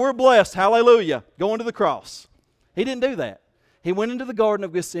brother, we're blessed, hallelujah, going to the cross. He didn't do that. He went into the Garden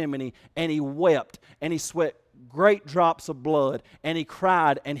of Gethsemane and he wept and he sweat great drops of blood and he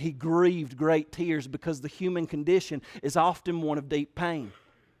cried and he grieved great tears because the human condition is often one of deep pain.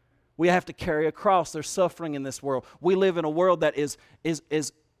 We have to carry a cross. There's suffering in this world. We live in a world that is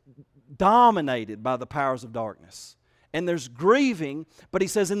dominated by the powers of darkness. And there's grieving, but he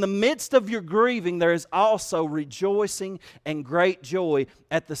says in the midst of your grieving there is also rejoicing and great joy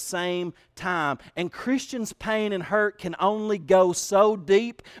at the same time. And Christians' pain and hurt can only go so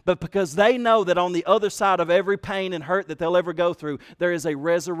deep, but because they know that on the other side of every pain and hurt that they'll ever go through, there is a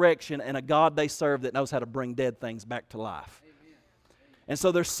resurrection and a God they serve that knows how to bring dead things back to life. And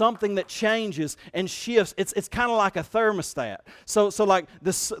so there's something that changes and shifts. It's kind of like a thermostat. So like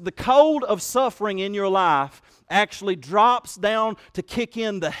the cold of suffering in your life actually drops down to kick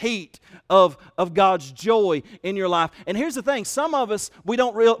in the heat of God's joy in your life. And here's the thing, some of us, we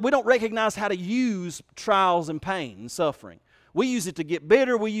don't recognize how to use trials and pain and suffering. We use it to get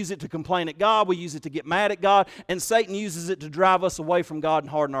bitter. We use it to complain at God. We use it to get mad at God. And Satan uses it to drive us away from God and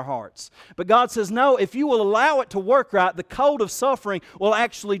harden our hearts. But God says, no, if you will allow it to work right, the cold of suffering will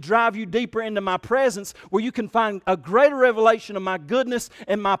actually drive you deeper into my presence where you can find a greater revelation of my goodness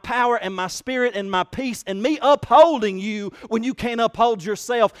and my power and my spirit and my peace and me upholding you when you can't uphold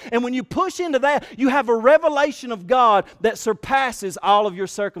yourself. And when you push into that, you have a revelation of God that surpasses all of your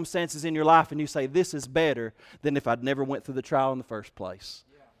circumstances in your life. And you say, this is better than if I'd never went through the trial in the first place.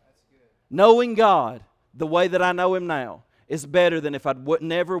 Yeah, that's good. Knowing God the way that I know Him now is better than if I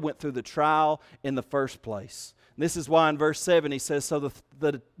never went through the trial in the first place. And this is why in verse 7 he says, so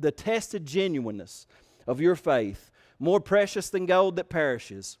the tested genuineness of your faith, more precious than gold that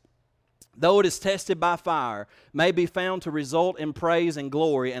perishes, though it is tested by fire, may be found to result in praise and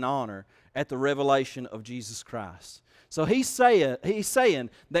glory and honor at the revelation of Jesus Christ. So he's saying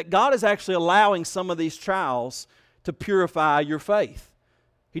that God is actually allowing some of these trials to purify your faith.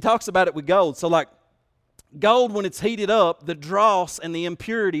 He talks about it with gold. So like gold, when it's heated up, the dross and the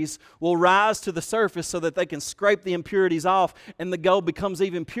impurities will rise to the surface so that they can scrape the impurities off, and the gold becomes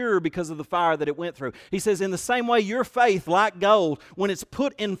even purer because of the fire that it went through. He says, in the same way, your faith, like gold, when it's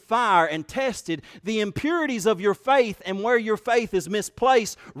put in fire and tested, the impurities of your faith and where your faith is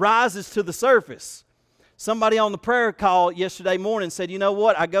misplaced rises to the surface. Somebody on the prayer call yesterday morning said, you know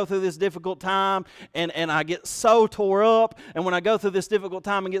what, I go through this difficult time and I get so tore up. And when I go through this difficult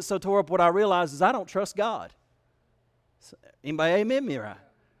time and get so tore up, what I realize is I don't trust God. Anybody amen me right?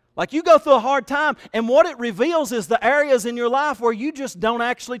 Like you go through a hard time, and what it reveals is the areas in your life where you just don't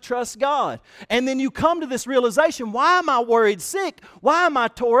actually trust God. And then you come to this realization, why am I worried sick? Why am I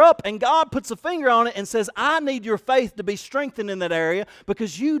tore up? And God puts a finger on it and says, I need your faith to be strengthened in that area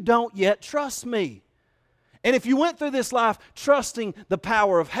because you don't yet trust me. And if you went through this life trusting the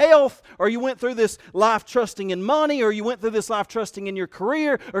power of health, or you went through this life trusting in money, or you went through this life trusting in your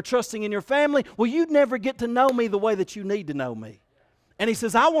career, or trusting in your family, well, you'd never get to know me the way that you need to know me. And He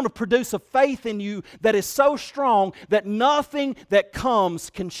says, I want to produce a faith in you that is so strong that nothing that comes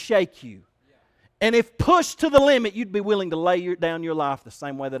can shake you. And if pushed to the limit, you'd be willing to lay down your life the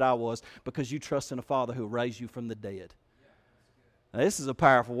same way that I was because you trust in a Father who raised you from the dead. Now, this is a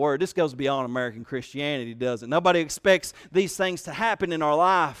powerful word. This goes beyond American Christianity, doesn't it? Nobody expects these things to happen in our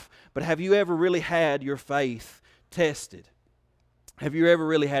life. But have you ever really had your faith tested? Have you ever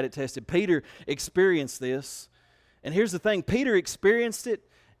really had it tested? Peter experienced this. And here's the thing, Peter experienced it,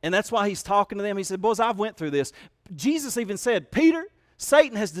 and that's why he's talking to them. He said, boys, I've went through this. Jesus even said, Peter,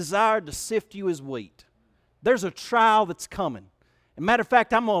 Satan has desired to sift you as wheat. There's a trial that's coming. As a matter of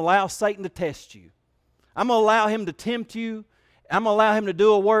fact, I'm going to allow Satan to test you. I'm going to allow him to tempt you. I'm going to allow him to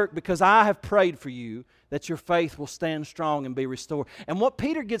do a work because I have prayed for you that your faith will stand strong and be restored. And what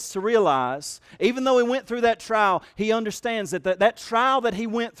Peter gets to realize, even though he went through that trial, he understands that that trial that he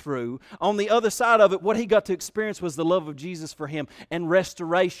went through, on the other side of it, what he got to experience was the love of Jesus for him and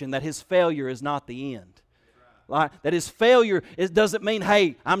restoration, that his failure is not the end. That his failure doesn't mean,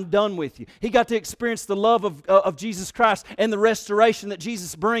 hey, I'm done with you. He got to experience the love of Jesus Christ and the restoration that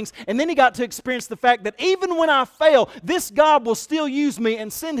Jesus brings. And then he got to experience the fact that even when I fail, this God will still use me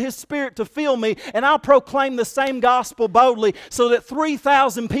and send His Spirit to fill me. And I'll proclaim the same gospel boldly so that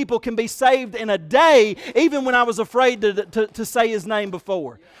 3,000 people can be saved in a day, even when I was afraid to say His name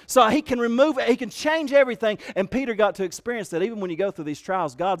before. So He can remove it. He can change everything. And Peter got to experience that even when you go through these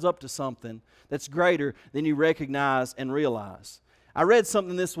trials, God's up to something that's greater than you recognize and realize. I read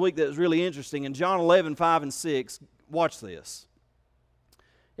something this week that was really interesting. In John 11, 5 and 6, watch this.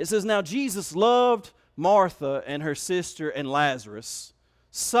 It says, now Jesus loved Martha and her sister and Lazarus.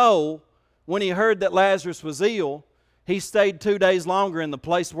 So, when He heard that Lazarus was ill, He stayed 2 days longer in the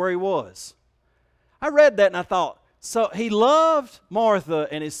place where he was. I read that and I thought, so He loved Martha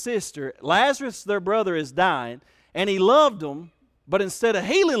and his sister. Lazarus, their brother, is dying. And He loved them, but instead of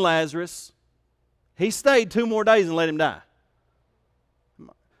healing Lazarus, He stayed 2 more days and let him die.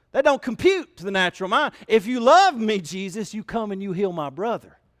 That don't compute to the natural mind. If you love me, Jesus, you come and you heal my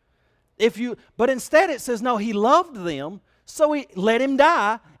brother. But instead it says, no, He loved them, so He let him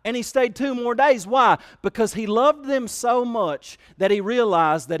die, and He stayed 2 more days. Why? Because He loved them so much that He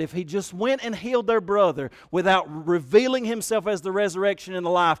realized that if He just went and healed their brother without revealing Himself as the resurrection and the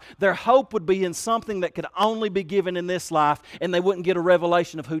life, their hope would be in something that could only be given in this life, and they wouldn't get a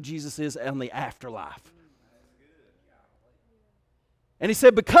revelation of who Jesus is in the afterlife. And He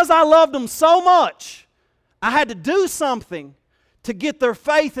said, because I loved them so much, I had to do something to get their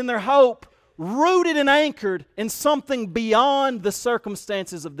faith and their hope rooted and anchored in something beyond the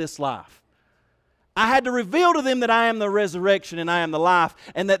circumstances of this life. I had to reveal to them that I am the resurrection and I am the life,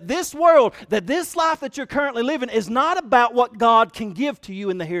 and that this world, that this life that you're currently living is not about what God can give to you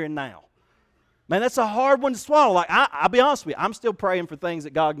in the here and now. Man, that's a hard one to swallow. Like, I'll be honest with you, I'm still praying for things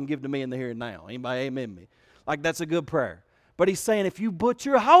that God can give to me in the here and now. Anybody amen me? Like, that's a good prayer. But He's saying if you put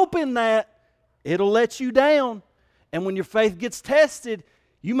your hope in that, it'll let you down. And when your faith gets tested,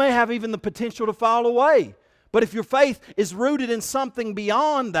 you may have even the potential to fall away. But if your faith is rooted in something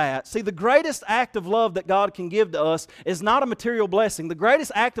beyond that, see, the greatest act of love that God can give to us is not a material blessing. The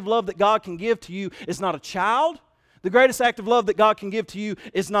greatest act of love that God can give to you is not a child. The greatest act of love that God can give to you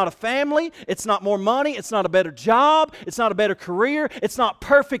is not a family. It's not more money. It's not a better job. It's not a better career. It's not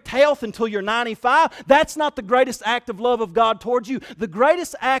perfect health until you're 95. That's not the greatest act of love of God towards you. The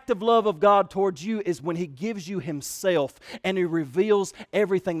greatest act of love of God towards you is when He gives you Himself and He reveals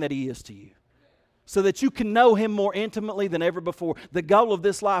everything that He is to you, so that you can know Him more intimately than ever before. The goal of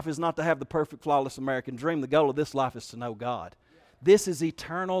this life is not to have the perfect, flawless American dream. The goal of this life is to know God. This is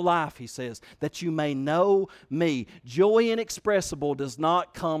eternal life, He says, that you may know me. Joy inexpressible does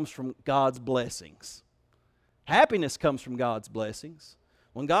not come from God's blessings. Happiness comes from God's blessings.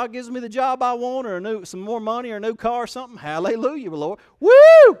 When God gives me the job I want, or some more money, or a new car or something, hallelujah, Lord. Woo!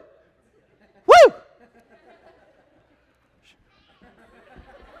 Woo!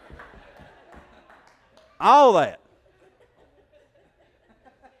 All that.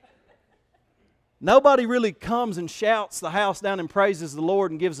 Nobody really comes and shouts the house down and praises the Lord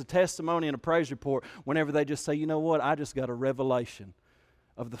and gives a testimony and a praise report whenever they just say, you know what, I just got a revelation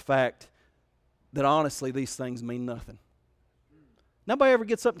of the fact that honestly these things mean nothing. Nobody ever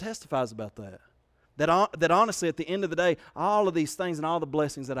gets up and testifies about that. That honestly, at the end of the day, all of these things and all the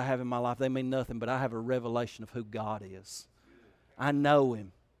blessings that I have in my life, they mean nothing, but I have a revelation of who God is. I know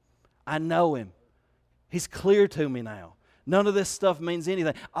Him. I know Him. He's clear to me now. None of this stuff means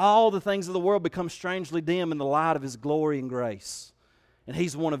anything. All the things of the world become strangely dim in the light of His glory and grace. And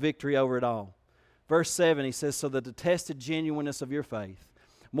He's won a victory over it all. Verse 7, he says, so that the tested genuineness of your faith,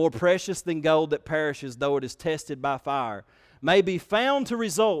 more precious than gold that perishes, though it is tested by fire, may be found to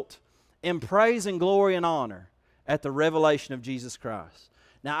result in praise and glory and honor at the revelation of Jesus Christ.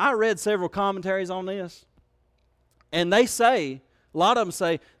 Now, I read several commentaries on this, and they say, a lot of them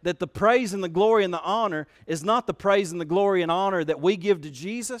say, that the praise and the glory and the honor is not the praise and the glory and honor that we give to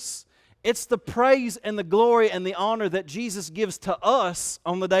Jesus. It's the praise and the glory and the honor that Jesus gives to us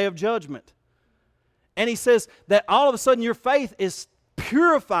on the day of judgment. And he says that all of a sudden your faith is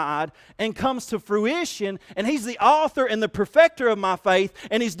purified and comes to fruition, and He's the author and the perfecter of my faith,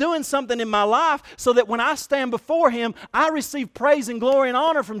 and He's doing something in my life so that when I stand before Him, I receive praise and glory and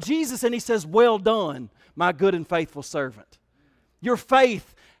honor from Jesus, and He says, well done, my good and faithful servant. Your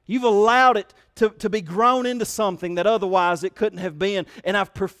faith, you've allowed it to be grown into something that otherwise it couldn't have been, and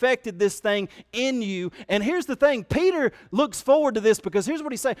I've perfected this thing in you. And here's the thing, Peter looks forward to this, because here's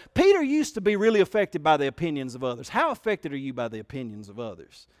what he says. Peter used to be really affected by the opinions of others. How affected are you by the opinions of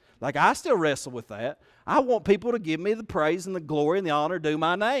others? Like, I still wrestle with that. I want people to give me the praise and the glory and the honor due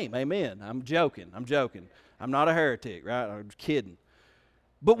my name. Amen. I'm joking. I'm not a heretic, right? I'm just kidding.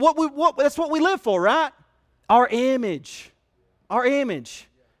 But that's what we live for, right? Our image. Our image.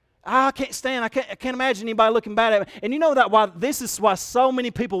 I can't imagine anybody looking bad at me. And you know this is why so many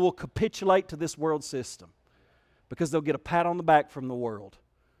people will capitulate to this world system. Because they'll get a pat on the back from the world.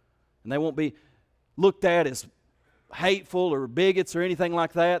 And they won't be looked at as hateful or bigots or anything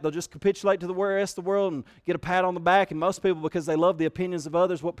like that. They'll just capitulate to the rest of the world and get a pat on the back. And most people, because they love the opinions of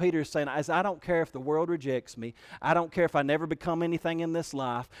others, what Peter is saying is, I don't care if the world rejects me. I don't care if I never become anything in this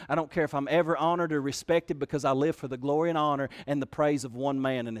life. I don't care if I'm ever honored or respected, because I live for the glory and honor and the praise of one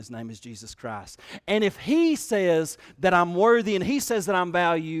man, and His name is Jesus Christ. And if He says that I'm worthy, and He says that I'm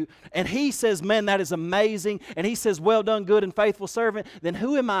valued, and He says, man, that is amazing, and He says, well done, good and faithful servant, then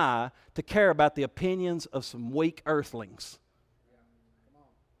who am I to care about the opinions of some weak earthlings?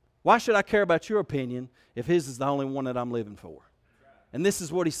 Why should I care about your opinion if His is the only one that I'm living for? And this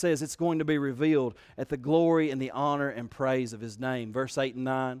is what he says, it's going to be revealed at the glory and the honor and praise of His name. Verse 8 and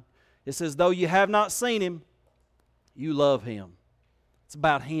 9, it says, though you have not seen Him, you love Him. It's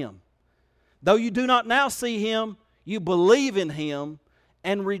about Him. Though you do not now see Him, you believe in Him,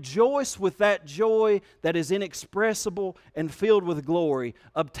 and rejoice with that joy that is inexpressible and filled with glory,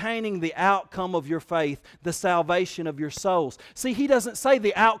 obtaining the outcome of your faith, the salvation of your souls. See, he doesn't say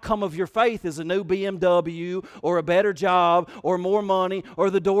the outcome of your faith is a new BMW or a better job or more money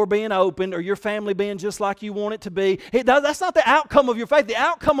or the door being opened or your family being just like you want it to be. That's not the outcome of your faith. The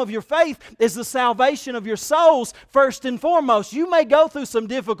outcome of your faith is the salvation of your souls first and foremost. You may go through some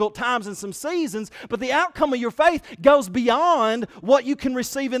difficult times and some seasons, but the outcome of your faith goes beyond what you can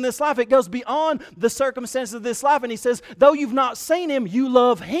receive in this life. It goes beyond the circumstances of this life. And he says, though you've not seen Him, you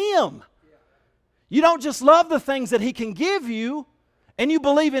love Him. You don't just love the things that He can give you, and you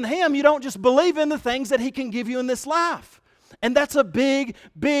believe in Him. You don't just believe in the things that He can give you in this life. And that's a big,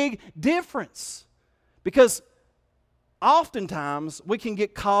 big difference. Because oftentimes we can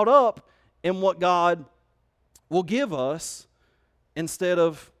get caught up in what God will give us instead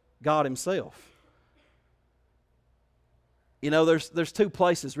of God Himself. You know, there's two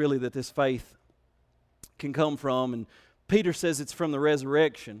places really that this faith can come from. And Peter says it's from the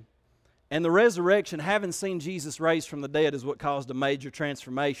resurrection. And the resurrection, having seen Jesus raised from the dead, is what caused a major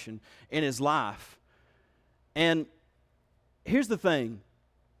transformation in his life. And here's the thing.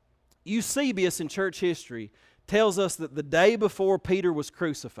 Eusebius in church history tells us that the day before Peter was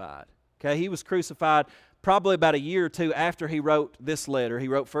crucified, okay, he was crucified probably about a year or two after he wrote this letter. He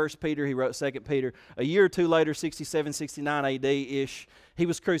wrote 1 Peter, he wrote 2 Peter. A year or two later, 67, 69 AD-ish, he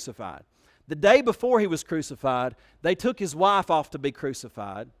was crucified. The day before he was crucified, they took his wife off to be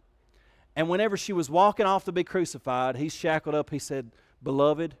crucified. And whenever she was walking off to be crucified, he's shackled up, he said,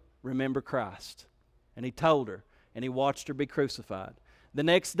 "Beloved, remember Christ." And he told her, and he watched her be crucified. The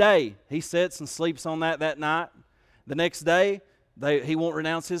next day, he sits and sleeps on that night. The next day, he won't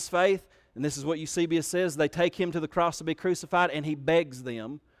renounce his faith. And this is what Eusebius says. They take him to the cross to be crucified, and he begs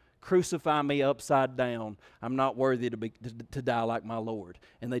them, "Crucify me upside down. I'm not worthy to die like my Lord."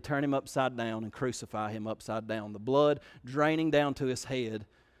 And they turn him upside down and crucify him upside down. The blood draining down to his head,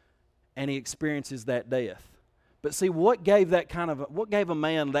 and he experiences that death. But see, what gave a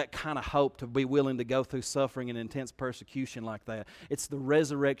man that kind of hope to be willing to go through suffering and intense persecution like that? It's the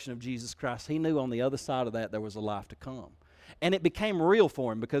resurrection of Jesus Christ. He knew on the other side of that there was a life to come. And it became real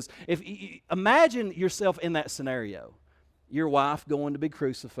for him, because if imagine yourself in that scenario. Your wife going to be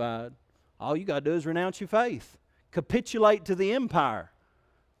crucified. All you got to do is renounce your faith. Capitulate to the empire.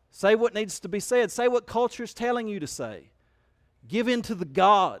 Say what needs to be said. Say what culture is telling you to say. Give in to the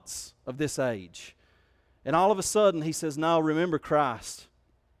gods of this age. And all of a sudden, he says, no, remember Christ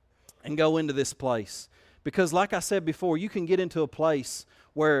and go into this place. Because like I said before, you can get into a place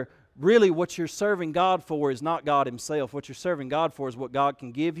where really what you're serving God for is not God Himself. What you're serving God for is what God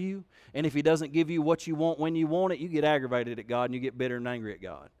can give you. And if He doesn't give you what you want when you want it, you get aggravated at God and you get bitter and angry at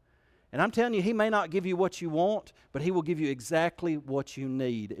God. And I'm telling you, He may not give you what you want, but He will give you exactly what you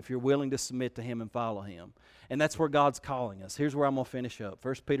need if you're willing to submit to Him and follow Him. And that's where God's calling us. Here's where I'm going to finish up.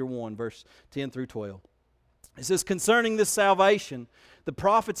 1 Peter 1, verse 10 through 12. It says, concerning this salvation, the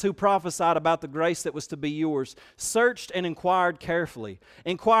prophets who prophesied about the grace that was to be yours searched and inquired carefully,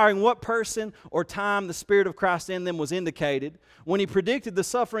 inquiring what person or time the Spirit of Christ in them was indicated when He predicted the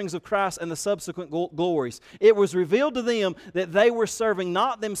sufferings of Christ and the subsequent glories. It was revealed to them that they were serving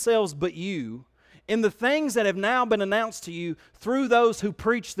not themselves but you in the things that have now been announced to you through those who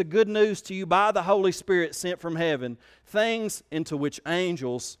preach the good news to you by the Holy Spirit sent from heaven, things into which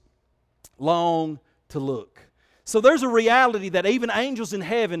angels long to look. So there's a reality that even angels in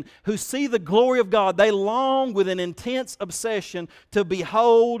heaven who see the glory of God, they long with an intense obsession to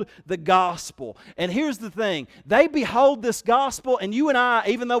behold the gospel. And here's the thing, they behold this gospel, and you and I,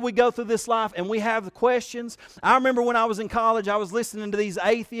 even though we go through this life and we have the questions, I remember when I was in college, I was listening to these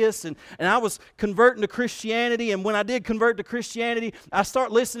atheists and I was converting to Christianity, and when I did convert to Christianity, I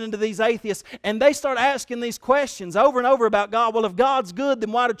start listening to these atheists, and they start asking these questions over and over about God. Well, if God's good,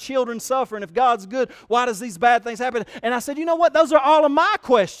 then why do children suffer? And if God's good, why does these bad things happen? And I said, you know what? Those are all of my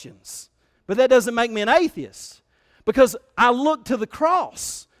questions. But that doesn't make me an atheist, because I look to the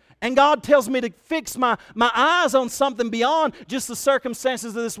cross. And God tells me to fix my eyes on something beyond just the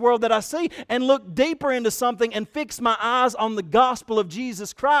circumstances of this world that I see, and look deeper into something and fix my eyes on the gospel of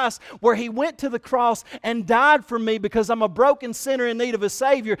Jesus Christ, where He went to the cross and died for me because I'm a broken sinner in need of a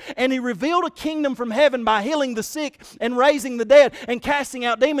Savior. And He revealed a kingdom from heaven by healing the sick and raising the dead and casting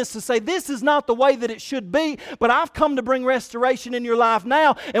out demons, to say this is not the way that it should be, but I've come to bring restoration in your life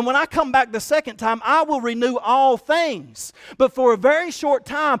now. And when I come back the second time, I will renew all things. But for a very short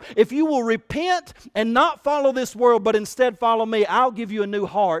time, if you will repent and not follow this world, but instead follow me, I'll give you a new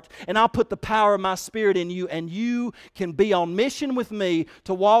heart, and I'll put the power of my Spirit in you, and you can be on mission with me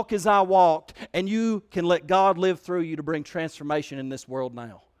to walk as I walked, and you can let God live through you to bring transformation in this world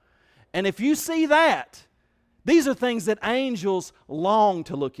now. And if you see that, these are things that angels long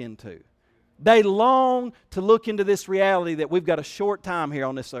to look into. They long to look into this reality that we've got a short time here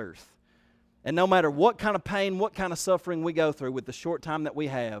on this earth. And no matter what kind of pain, what kind of suffering we go through with the short time that we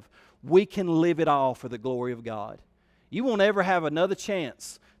have, we can live it all for the glory of God. You won't ever have another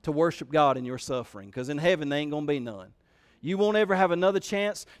chance to worship God in your suffering, because in heaven there ain't going to be none. You won't ever have another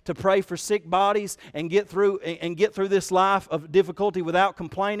chance to pray for sick bodies and get through this life of difficulty without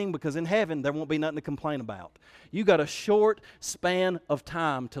complaining, because in heaven there won't be nothing to complain about. You got a short span of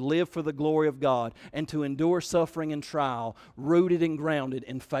time to live for the glory of God and to endure suffering and trial, rooted and grounded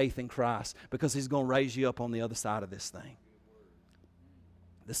in faith in Christ, because He's going to raise you up on the other side of this thing.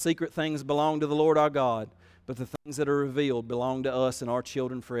 The secret things belong to the Lord our God, but the things that are revealed belong to us and our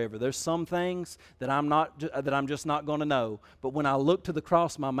children forever. There's some things that I'm just not going to know, but when I look to the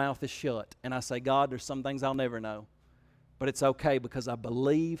cross, my mouth is shut, and I say, God, there's some things I'll never know. But it's okay, because I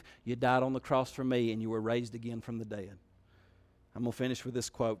believe You died on the cross for me and You were raised again from the dead. I'm going to finish with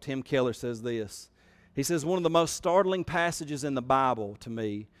this quote. Tim Keller says this. He says, one of the most startling passages in the Bible to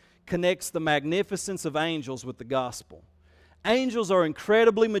me connects the magnificence of angels with the gospel. Angels are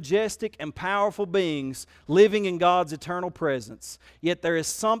incredibly majestic and powerful beings living in God's eternal presence. Yet there is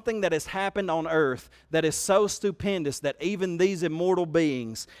something that has happened on earth that is so stupendous that even these immortal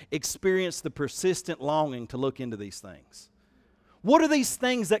beings experience the persistent longing to look into these things. What are these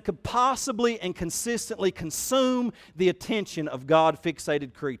things that could possibly and consistently consume the attention of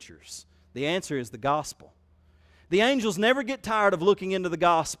God-fixated creatures? The answer is the gospel. The angels never get tired of looking into the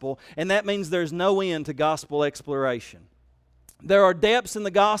gospel, and that means there's no end to gospel exploration. There are depths in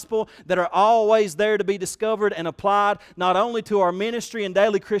the gospel that are always there to be discovered and applied, not only to our ministry and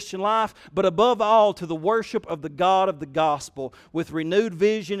daily Christian life, but above all to the worship of the God of the gospel with renewed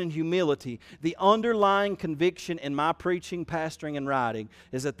vision and humility. The underlying conviction in my preaching, pastoring, and writing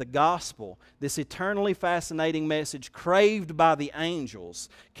is that the gospel, this eternally fascinating message craved by the angels,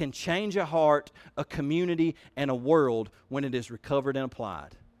 can change a heart, a community, and a world when it is recovered and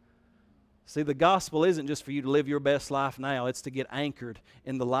applied. See, the gospel isn't just for you to live your best life now. It's to get anchored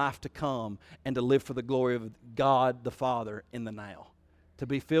in the life to come and to live for the glory of God the Father in the now. To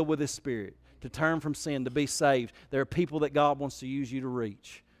be filled with His Spirit, to turn from sin, to be saved. There are people that God wants to use you to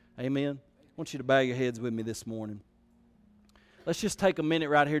reach. Amen? I want you to bow your heads with me this morning. Let's just take a minute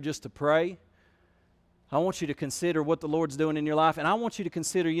right here just to pray. I want you to consider what the Lord's doing in your life. And I want you to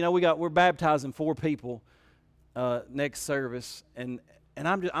consider, we're baptizing 4 people next service. And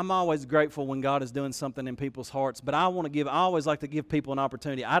I'm always grateful when God is doing something in people's hearts, but I always like to give people an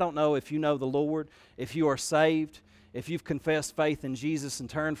opportunity. I don't know if you know the Lord, if you are saved, if you've confessed faith in Jesus and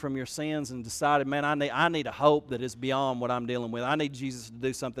turned from your sins and decided, man, I need a hope that is beyond what I'm dealing with. I need Jesus to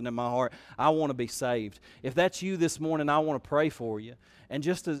do something in my heart. I want to be saved. If that's you this morning, I want to pray for you. And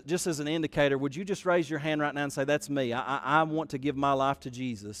just as an indicator, would you just raise your hand right now and say, that's me. I want to give my life to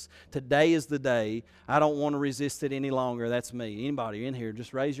Jesus. Today is the day. I don't want to resist it any longer. That's me. Anybody in here,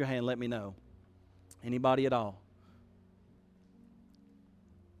 just raise your hand. Let me know. Anybody at all?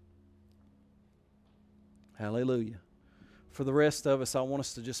 Hallelujah. For the rest of us, I want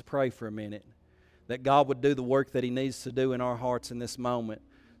us to just pray for a minute that God would do the work that He needs to do in our hearts in this moment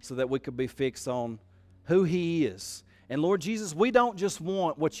so that we could be fixed on who He is. And Lord Jesus, we don't just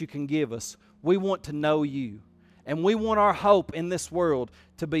want what You can give us. We want to know You. And we want our hope in this world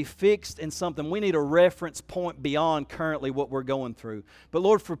to be fixed in something. We need a reference point beyond currently what we're going through. But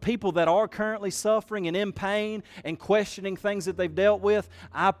Lord, for people that are currently suffering and in pain and questioning things that they've dealt with,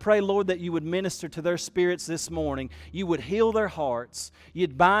 I pray, Lord, that You would minister to their spirits this morning. You would heal their hearts.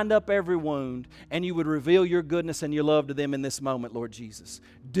 You'd bind up every wound. And You would reveal Your goodness and Your love to them in this moment, Lord Jesus.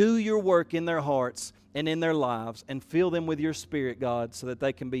 Do Your work in their hearts and in their lives and fill them with Your Spirit, God, so that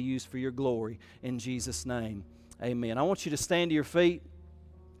they can be used for Your glory. In Jesus' name. Amen. I want you to stand to your feet.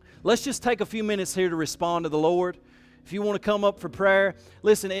 Let's just take a few minutes here to respond to the Lord. If you want to come up for prayer,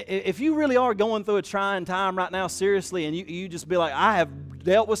 listen, if you really are going through a trying time right now, seriously, and you just be like, I have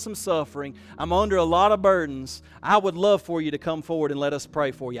dealt with some suffering, I'm under a lot of burdens, I would love for you to come forward and let us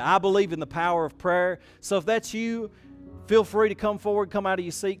pray for you. I believe in the power of prayer. So if that's you, feel free to come forward, come out of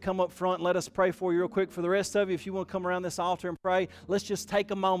your seat, come up front, and let us pray for you real quick. For the rest of you, if you want to come around this altar and pray, let's just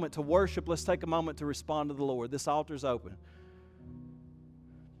take a moment to worship. Let's take a moment to respond to the Lord. This altar's open.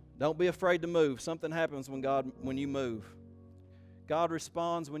 Don't be afraid to move. Something happens when you move. God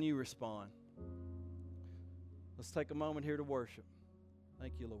responds when you respond. Let's take a moment here to worship.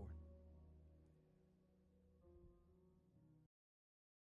 Thank You, Lord.